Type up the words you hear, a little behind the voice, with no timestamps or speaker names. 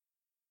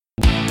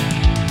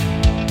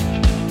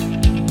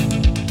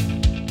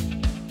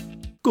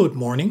Good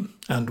morning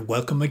and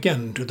welcome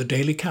again to the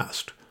Daily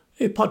Cast,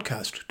 a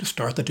podcast to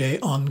start the day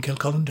on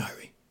Kilcullen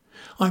Diary.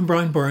 I'm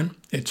Brian Byrne.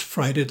 It's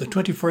Friday the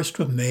 21st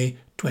of May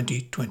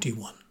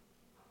 2021.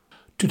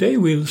 Today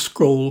we'll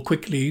scroll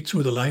quickly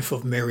through the life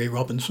of Mary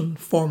Robinson,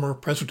 former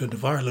President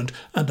of Ireland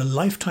and a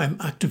lifetime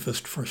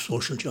activist for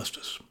social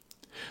justice.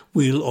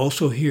 We'll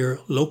also hear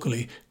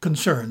locally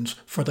concerns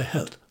for the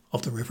health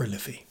of the River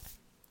Liffey.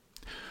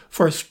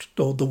 First,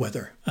 though, the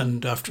weather,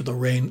 and after the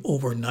rain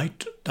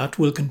overnight, that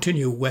will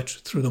continue wet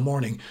through the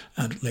morning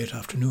and late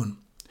afternoon.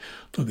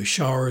 There'll be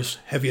showers,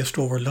 heaviest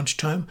over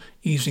lunchtime,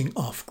 easing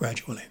off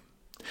gradually.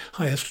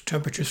 Highest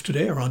temperatures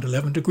today around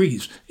 11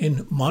 degrees,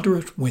 in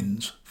moderate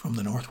winds from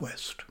the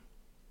northwest.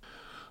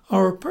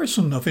 Our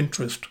person of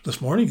interest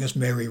this morning is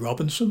Mary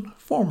Robinson,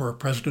 former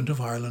President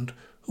of Ireland,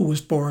 who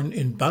was born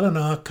in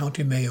Ballina,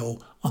 County Mayo,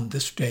 on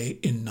this day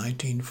in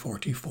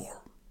 1944.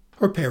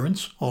 Her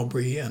parents,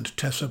 Aubrey and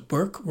Tessa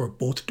Burke, were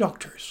both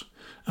doctors,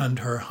 and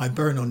her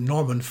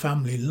Hiberno-Norman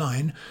family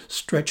line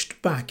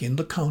stretched back in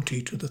the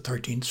county to the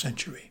 13th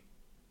century.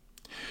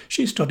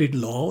 She studied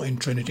law in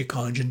Trinity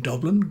College in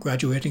Dublin,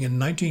 graduating in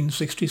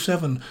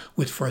 1967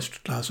 with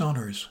first-class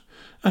honours,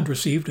 and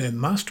received a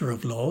Master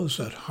of Laws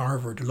at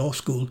Harvard Law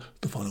School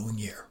the following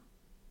year.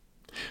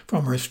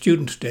 From her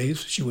student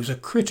days, she was a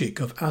critic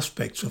of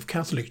aspects of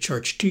Catholic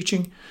Church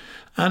teaching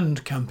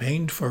and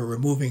campaigned for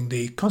removing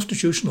the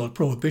constitutional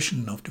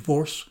prohibition of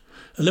divorce,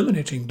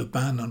 eliminating the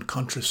ban on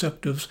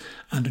contraceptives,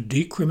 and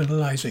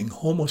decriminalising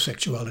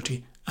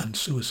homosexuality and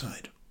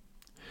suicide.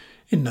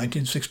 In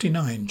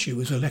 1969, she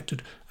was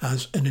elected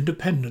as an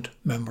independent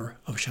member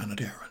of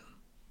Shannon-Deron.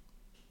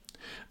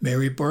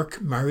 Mary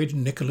Burke married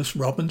Nicholas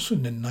Robinson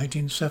in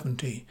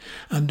 1970,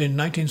 and in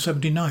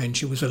 1979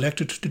 she was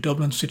elected to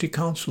Dublin City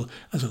Council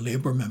as a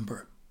Labour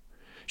member.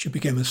 She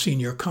became a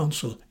senior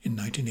council in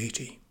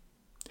 1980.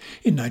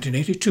 In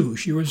 1982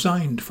 she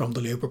resigned from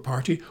the Labour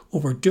Party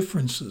over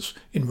differences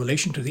in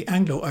relation to the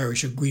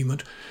Anglo-Irish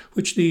Agreement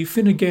which the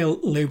Fine Gael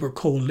Labour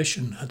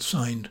coalition had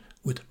signed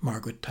with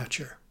Margaret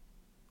Thatcher.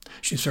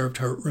 She served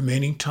her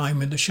remaining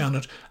time in the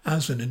Seanad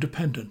as an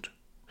independent.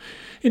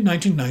 In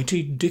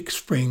 1990, Dick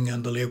Spring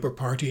and the Labour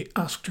Party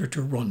asked her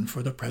to run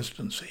for the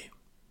presidency.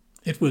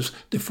 It was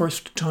the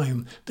first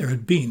time there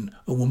had been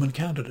a woman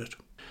candidate.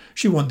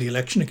 She won the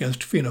election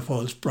against Fianna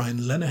Fáil's Brian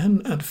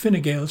Lenihan and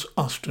Fine Gael's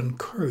Austin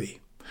Curry,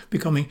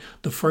 becoming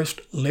the first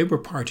Labour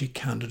Party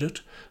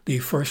candidate, the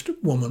first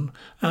woman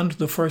and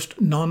the first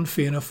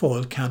non-Fianna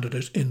Fáil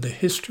candidate in the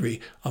history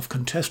of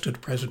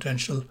contested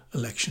presidential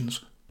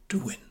elections to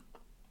win.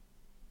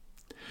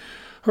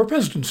 Her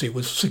presidency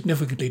was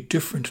significantly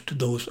different to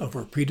those of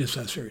her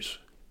predecessors.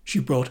 She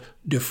brought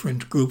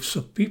different groups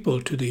of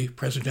people to the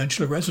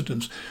presidential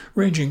residence,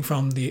 ranging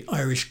from the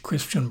Irish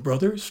Christian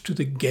Brothers to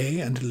the Gay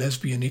and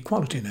Lesbian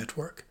Equality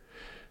Network.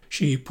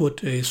 She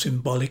put a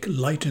symbolic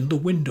light in the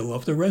window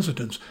of the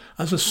residence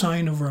as a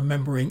sign of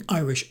remembering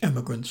Irish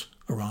emigrants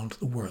around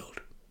the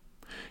world.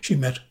 She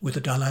met with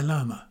the Dalai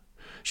Lama.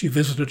 She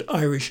visited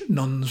Irish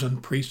nuns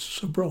and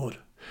priests abroad.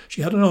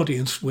 She had an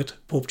audience with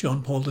Pope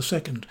John Paul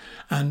II,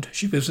 and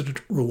she visited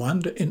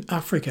Rwanda in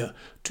Africa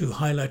to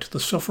highlight the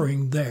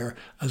suffering there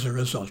as a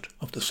result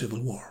of the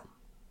Civil War.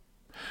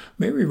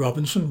 Mary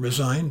Robinson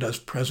resigned as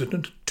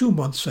president 2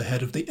 months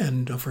ahead of the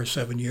end of her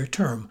 7-year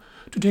term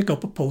to take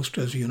up a post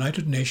as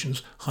United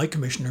Nations High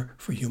Commissioner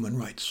for Human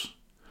Rights,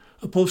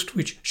 a post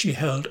which she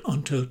held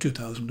until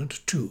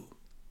 2002.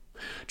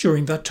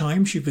 During that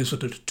time she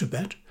visited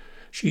Tibet,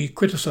 she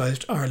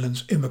criticised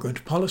Ireland's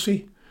immigrant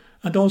policy,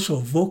 and also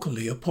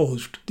vocally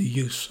opposed the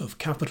use of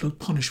capital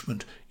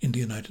punishment in the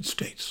United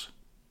States.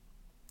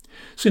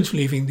 Since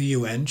leaving the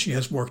UN, she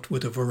has worked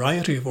with a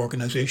variety of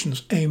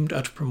organisations aimed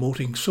at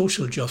promoting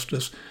social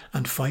justice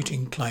and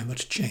fighting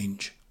climate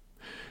change.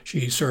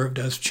 She served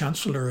as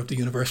Chancellor of the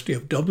University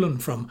of Dublin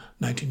from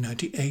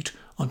 1998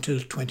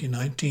 until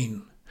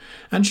 2019,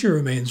 and she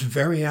remains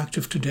very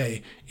active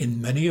today in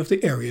many of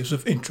the areas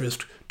of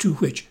interest to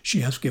which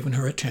she has given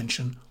her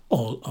attention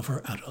all of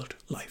her adult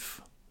life.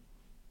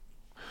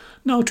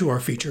 Now to our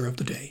feature of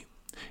the day.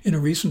 In a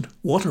recent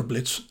Water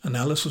Blitz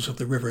analysis of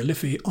the River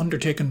Liffey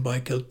undertaken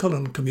by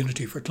Kilcullen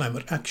Community for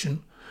Climate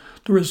Action,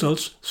 the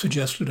results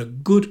suggested a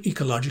good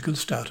ecological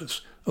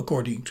status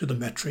according to the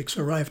metrics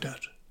arrived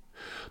at.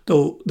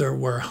 Though there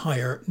were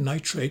higher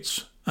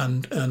nitrates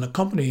and an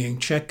accompanying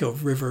check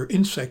of river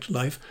insect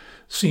life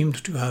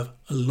seemed to have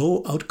a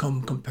low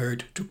outcome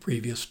compared to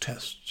previous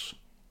tests.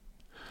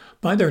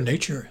 By their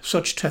nature,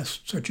 such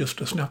tests are just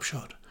a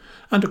snapshot.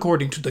 And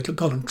according to the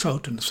Kilcullen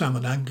Trout and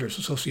Salmon Anglers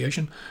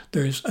Association,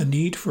 there is a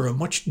need for a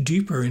much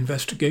deeper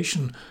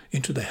investigation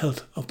into the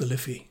health of the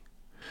Liffey.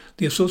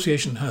 The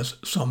association has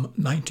some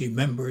 90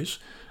 members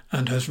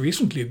and has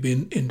recently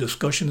been in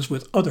discussions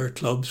with other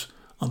clubs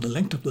on the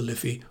length of the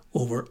Liffey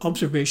over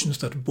observations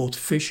that both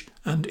fish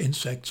and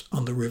insects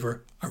on the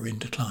river are in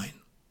decline.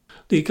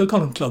 The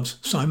Kilcullen Club's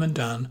Simon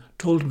Dan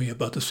told me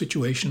about the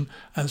situation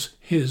as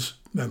his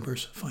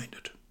members find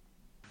it.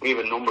 We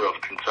have a number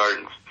of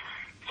concerns,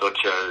 such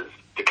as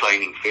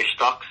declining fish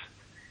stocks,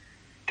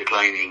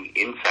 declining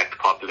insect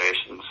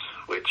populations,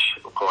 which,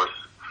 of course,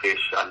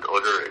 fish and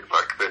other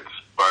invertebrates,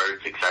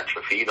 birds,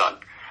 etc. feed on.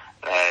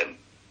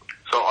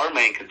 So our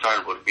main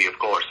concern would be, of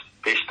course,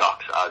 fish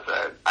stocks as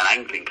an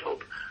angling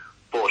club,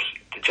 but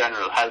the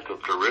general health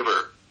of the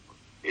river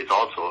is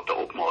also of the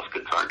utmost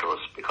concern to us,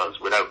 because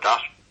without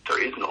that,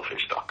 there is no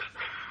fish stocks.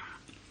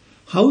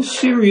 How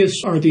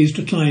serious are these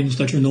declines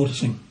that you're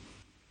noticing?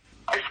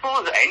 I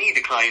suppose any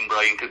decline,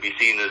 Brian, could be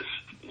seen as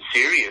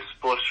serious,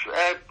 but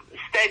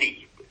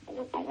steady.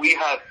 We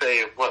have,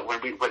 say,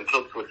 when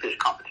clubs would fish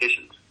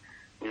competitions,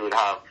 we would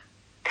have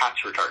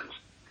catch returns.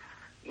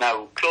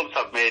 Now, clubs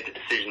have made the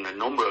decision a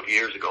number of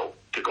years ago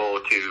to go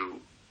to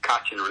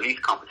catch and release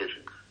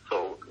competitions.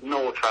 So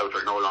no trout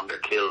are no longer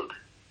killed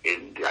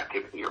in the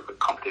activity or the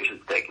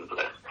competitions taking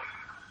place.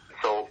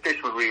 So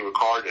fish will be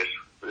recorded,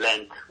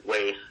 length,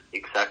 weight,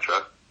 etc.,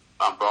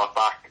 and brought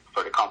back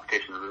for the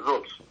competition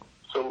results.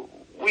 So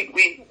we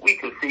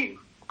can see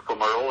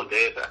from our own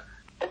data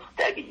a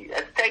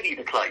steady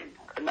decline.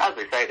 And as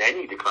I said,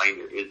 any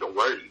decline is a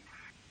worry.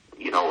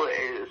 You know,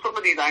 some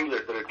of these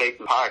anglers that are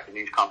taking part in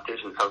these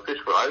competitions have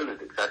fished for Ireland,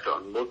 etc.,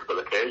 on multiple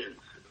occasions.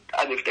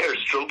 And if they're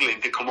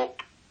struggling to come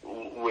up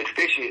with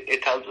fish,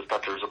 it tells us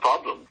that there's a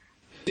problem.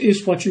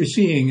 Is what you're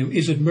seeing,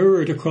 is it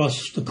mirrored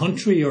across the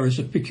country, or is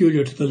it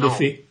peculiar to the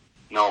Liffey?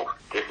 No,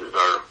 this is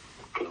our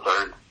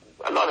concern.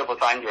 A lot of us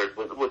anglers,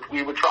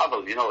 we would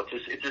travel, you know,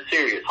 it's a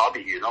serious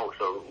hobby, you know,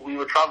 so we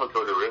would travel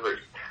through the rivers.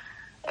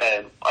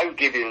 I would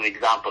give you an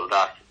example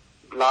that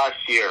last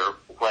year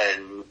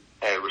when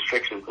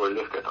restrictions were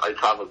lifted, I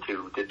travelled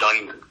to the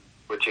Diamond,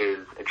 which is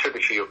a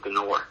tributary of the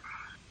Nore,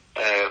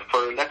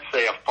 for, let's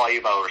say, a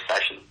 5-hour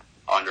session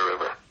on the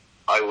river.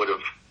 I would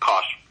have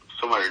caught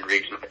somewhere in the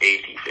region of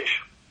 80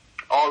 fish,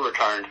 all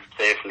returned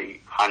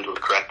safely, handled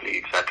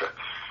correctly, etc.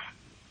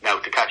 Now,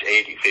 to catch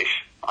 80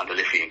 fish on the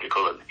Liffey in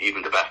Kilcullen,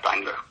 even the best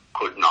angler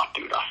could not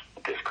do that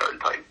at this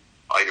current time.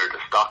 Either the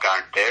stock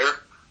aren't there,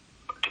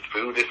 the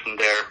food isn't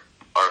there,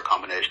 or a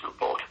combination of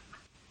both.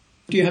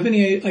 Do you have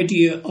any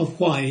idea of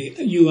why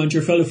you and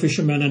your fellow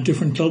fishermen and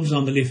different clubs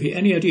on the Liffey,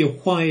 any idea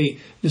why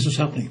this is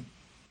happening?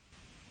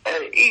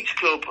 Each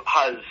club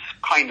has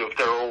kind of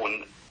their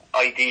own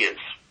ideas.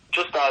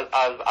 Just as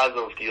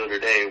of the other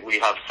day, we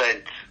have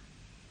sent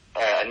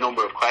a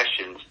number of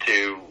questions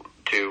to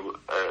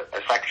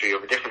a secretary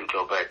of a different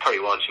club, Terry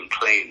Walsh in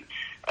Clane,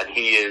 and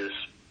he is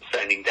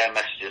sending them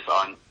messages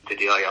on to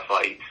the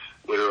IFI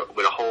with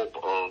a hope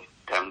of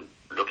them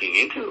looking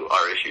into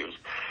our issues.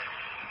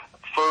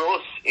 For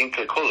us in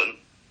Kilcullen,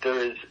 there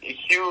is a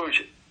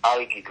huge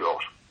algae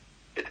growth.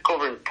 It's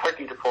covering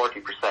 30 to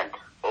 40%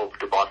 of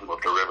the bottom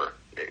of the river.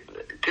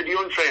 To the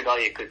untrained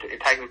eye,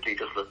 it technically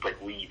just looks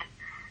like weed,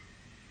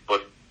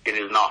 but it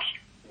is not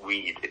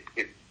weed.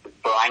 It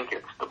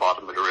blankets the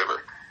bottom of the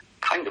river,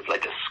 kind of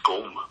like a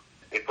scum.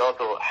 It's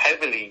also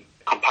heavily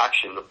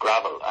compaction of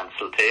gravel and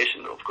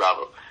siltation of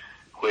gravel,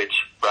 which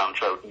brown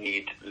trout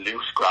need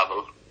loose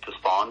gravel to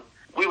spawn.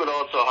 We would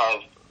also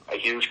have a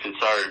huge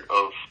concern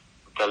of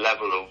the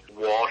level of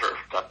water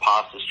that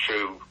passes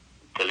through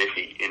the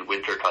Liffey in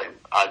winter time,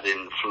 as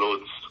in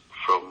floods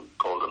from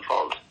Golden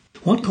Falls.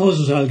 What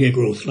causes algae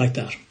growth like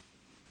that?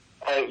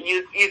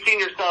 You've seen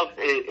yourself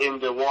in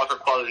the water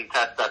quality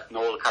test that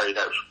Noel carried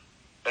out.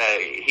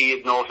 He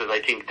had noted,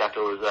 I think, that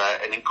there was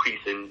an increase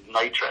in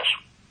nitrate.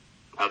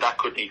 Now, that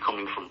could be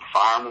coming from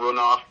farm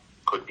runoff,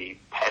 could be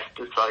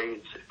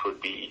pesticides, it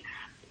could be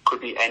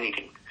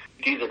anything.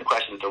 These are the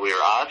questions that we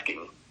are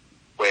asking.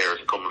 Where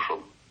is it coming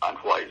from and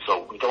why?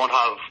 So we don't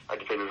have a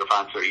definitive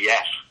answer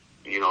yet.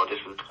 You know, this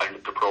is kind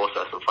of the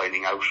process of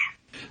finding out.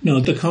 Now,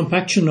 the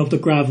compaction of the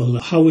gravel,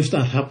 how is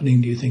that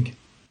happening, do you think?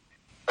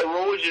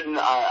 Erosion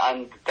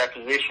and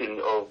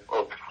deposition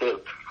of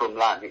silt from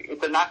land,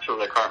 it's a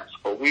natural occurrence,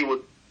 but we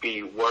would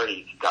be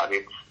worried that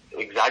it's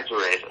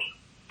exaggerated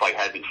by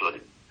heavy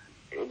flooding.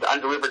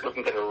 And the river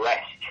doesn't get a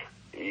rest,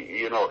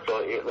 you know.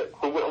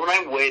 So when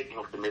I'm wading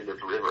up the middle of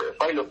the river,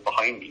 if I look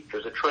behind me,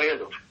 there's a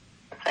trail of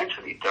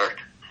essentially dirt,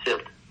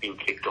 silt being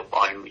kicked up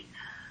behind me.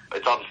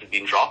 It's obviously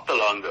been dropped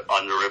on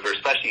the river,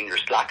 especially in your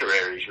slacker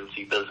areas. You'll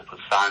see built up with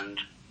sand,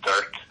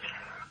 dirt.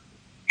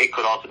 It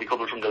could also be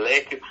coming from the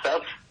lake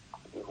itself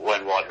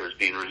when water is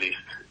being released.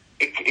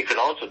 It could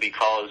also be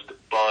caused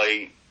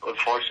by,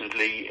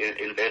 unfortunately,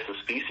 invasive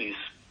species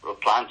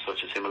of plants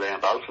such as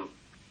Himalayan balsam.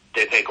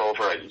 They take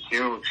over a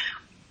huge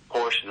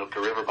portion of the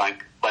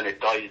riverbank. When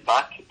it dies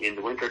back in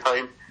the winter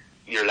time,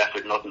 you're left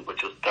with nothing but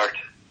just dirt,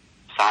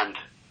 sand.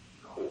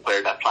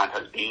 Where that plant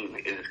has been,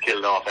 it has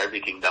killed off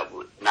everything that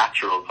was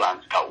natural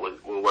plants that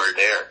were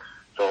there.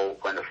 So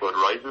when the flood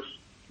rises,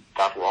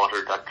 that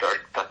water, that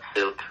dirt, that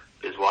silt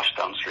is washed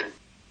downstream.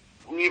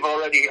 We've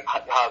already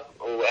had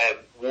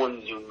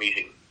one Zoom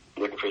meeting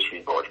with the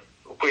Fisheries Board,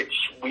 which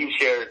we've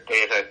shared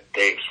data,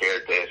 they've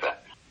shared data.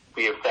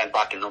 We have sent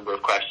back a number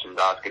of questions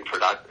asking for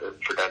that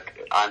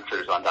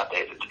answers on that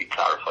data to be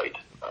clarified,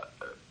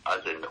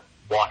 as in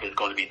what is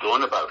going to be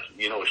done about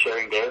it. You know,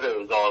 sharing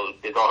data is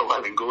all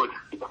well and good,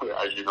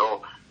 as you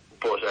know,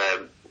 but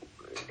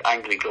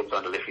angling clubs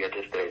on the Liffey at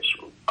this stage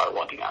are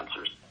wanting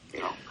answers, you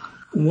know.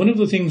 One of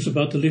the things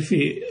about the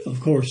Liffey, of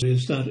course,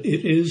 is that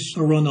it is a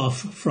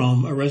runoff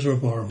from a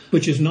reservoir,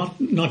 which is not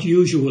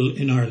usual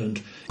in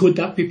Ireland. Could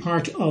that be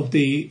part of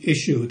the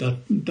issue,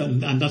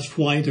 and that's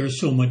why there's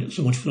so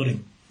much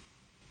flooding?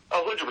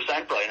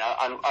 100%,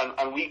 Brian,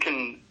 and we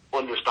can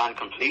understand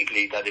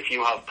completely that if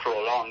you have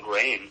prolonged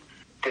rain,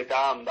 the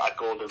dam at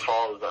Golden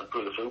Falls and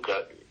Pool of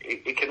Fuca,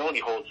 it can only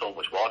hold so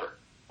much water.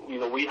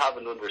 We have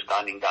an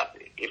understanding that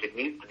if it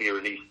needs to be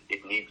released,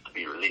 it needs to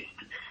be released.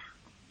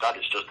 That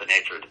is just the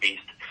nature of the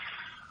beast.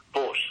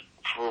 But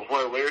for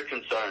where we're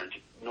concerned,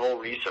 no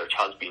research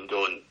has been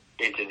done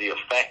into the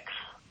effects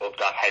of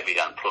that heavy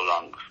and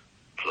prolonged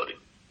flooding.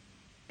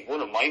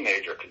 One of my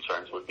major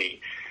concerns would be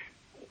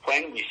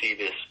when we see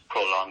this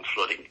prolonged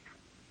flooding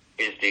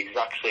is the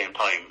exact same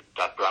time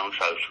that brown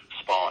trout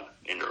spawn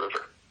in the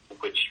river,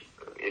 which,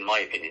 in my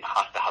opinion,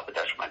 has to have a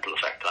detrimental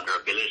effect on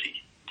their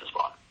ability to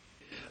spawn.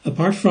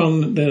 Apart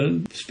from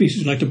the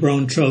species like the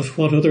brown trout,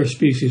 what other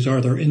species are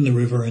there in the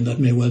river and that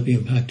may well be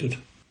impacted?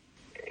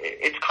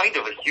 It's kind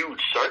of a huge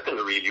circle,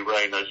 really,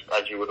 Ryan,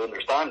 as you would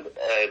understand.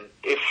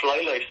 If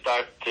fly life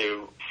starts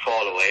to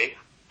fall away,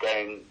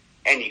 then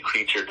any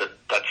creature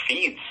that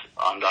feeds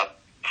on that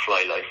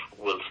fly life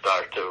will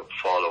start to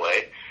fall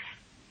away.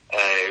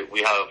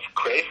 We have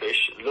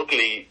crayfish.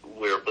 Luckily,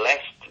 we're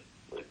blessed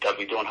that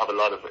we don't have a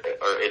lot of,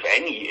 or if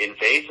any,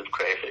 invasive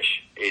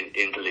crayfish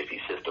in the Liffey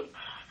system.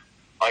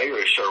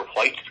 Irish or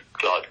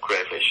white-clawed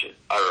crayfish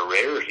are a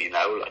rarity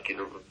now,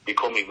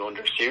 becoming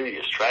under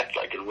serious threat.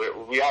 And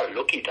we are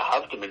lucky to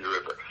have them in the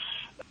river.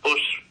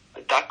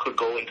 But that could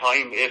go in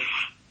time if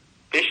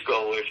fish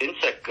go, if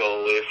insect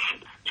go, if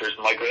there's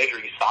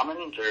migratory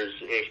salmon,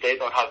 if they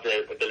don't have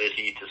the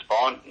ability to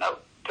spawn. Now,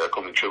 they're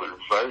coming through in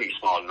very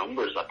small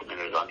numbers at the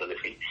minute on the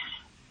Liffey,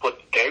 but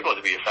they're going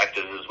to be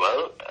affected as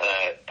well.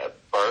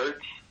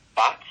 Birds,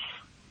 bats,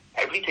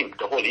 everything,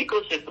 the whole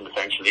ecosystem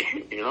essentially,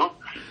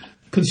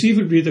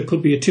 Conceivably, there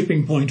could be a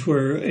tipping point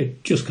where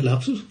it just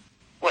collapses.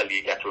 Well,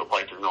 you get to a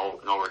point of no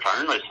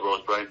return, I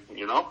suppose, Brian.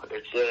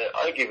 It's.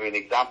 I'll give you an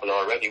example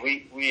already.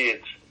 We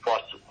had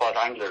what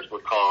anglers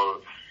would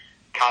call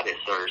caddis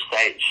or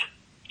sedge,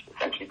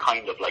 essentially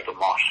kind of like a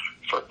mosh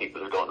for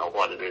people who don't know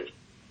what it is.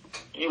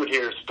 You would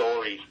hear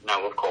stories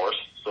now, of course.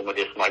 Some of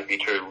this might be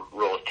through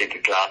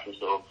rose-tinted glasses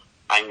of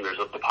anglers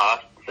of the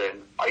past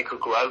saying, I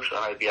could go out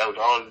and I'd be out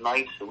all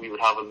night, so we would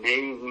have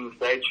amazing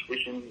sedge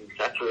fishing,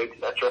 etc.,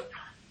 etc.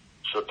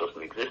 So it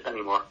doesn't exist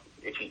anymore.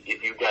 If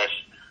you get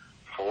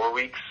 4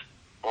 weeks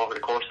over the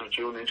course of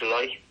June and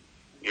July,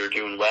 you're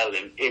doing well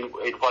in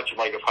what you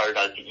might have heard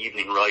as the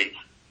evening rise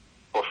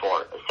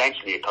before.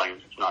 Essentially, at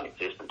times, it's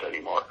non-existent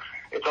anymore.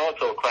 It's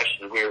also a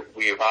question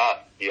we have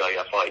asked the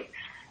IFI.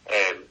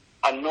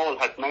 And Noel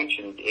had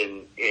mentioned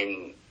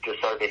in the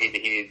survey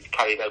he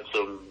carried out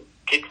some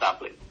kick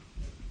sampling,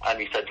 and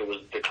he said there was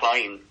a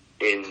decline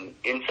in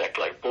insect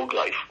life, bug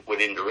life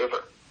within the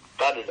river.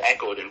 That is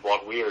echoed in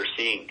what we are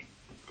seeing.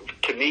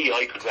 To me,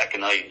 I could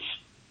recognise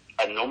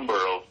a number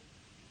of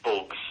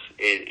bugs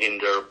in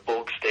their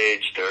bug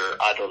stage, their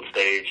adult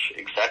stage,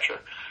 etc.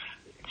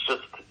 It's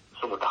just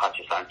some of the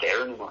hatches aren't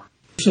there anymore.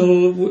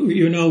 So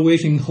you're now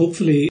waiting,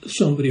 hopefully,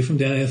 somebody from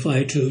the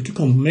IFI to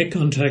come make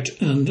contact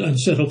and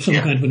set up some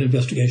kind of an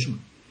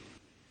investigation.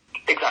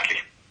 Exactly.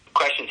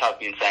 Questions have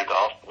been sent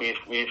off.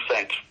 We've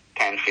sent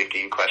 10,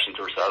 15 questions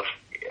ourselves.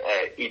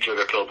 Each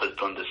other club has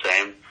done the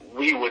same.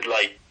 We would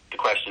like the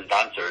questions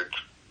answered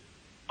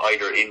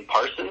either in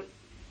person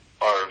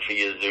or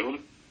via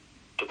Zoom,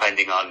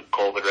 depending on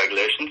COVID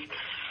regulations.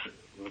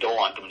 We don't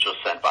want them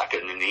just sent back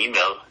in an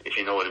email, if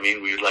you know what I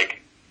mean. We would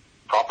like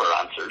proper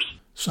answers.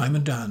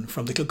 Simon Dan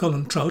from the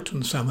Kilcullen Trout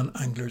and Salmon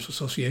Anglers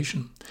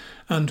Association.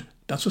 And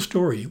that's a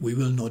story we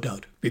will no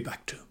doubt be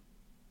back to.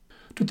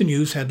 To the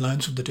news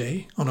headlines of the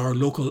day on our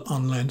local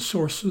online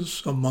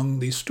sources. Among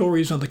the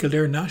stories on the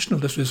Kildare National,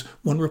 this is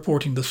one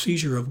reporting the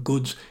seizure of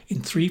goods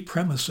in 3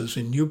 premises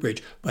in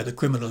Newbridge by the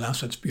Criminal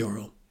Assets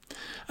Bureau.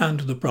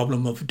 And the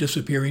problem of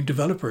disappearing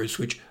developers,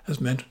 which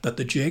has meant that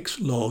the Jake's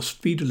Law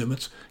speed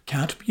limits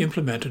can't be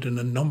implemented in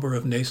a number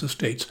of Naas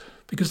estates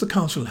because the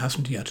council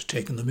hasn't yet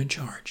taken them in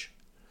charge.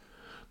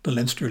 The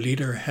Leinster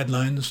Leader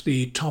headlines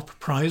the top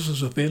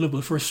prizes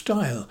available for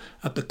style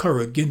at the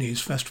Curragh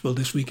Guineas Festival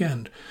this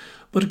weekend.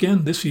 But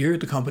again, this year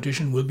the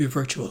competition will be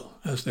virtual,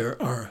 as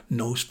there are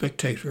no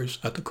spectators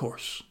at the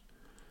course.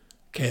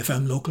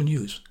 KFM Local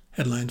News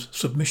headlines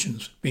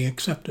submissions being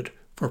accepted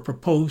for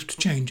proposed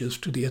changes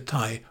to the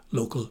Athy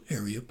Local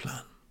Area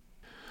Plan.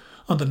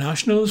 On the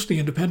Nationals, the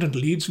Independent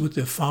leads with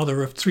the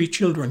father of 3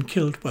 children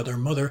killed by their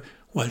mother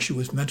while she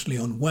was mentally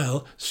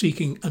unwell,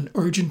 seeking an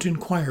urgent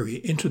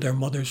inquiry into their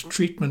mother's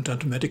treatment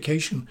and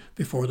medication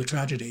before the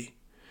tragedy.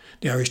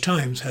 The Irish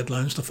Times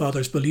headlines the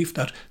father's belief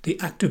that the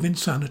act of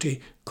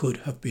insanity could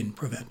have been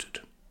prevented.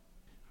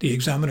 The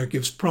Examiner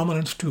gives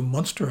prominence to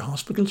Munster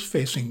hospitals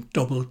facing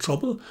double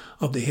trouble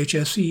of the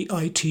HSE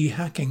IT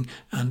hacking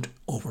and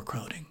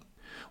overcrowding,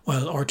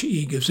 while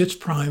RTE gives its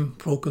prime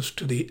focus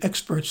to the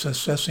experts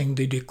assessing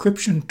the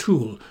decryption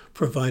tool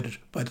provided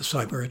by the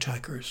cyber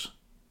attackers.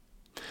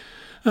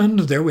 And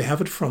there we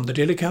have it from the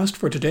Daily Cast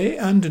for today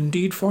and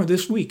indeed for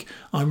this week.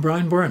 I'm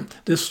Brian Byrne.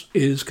 This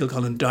is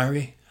Kilcullen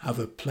Diary. Have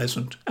a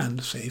pleasant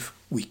and safe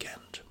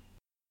weekend.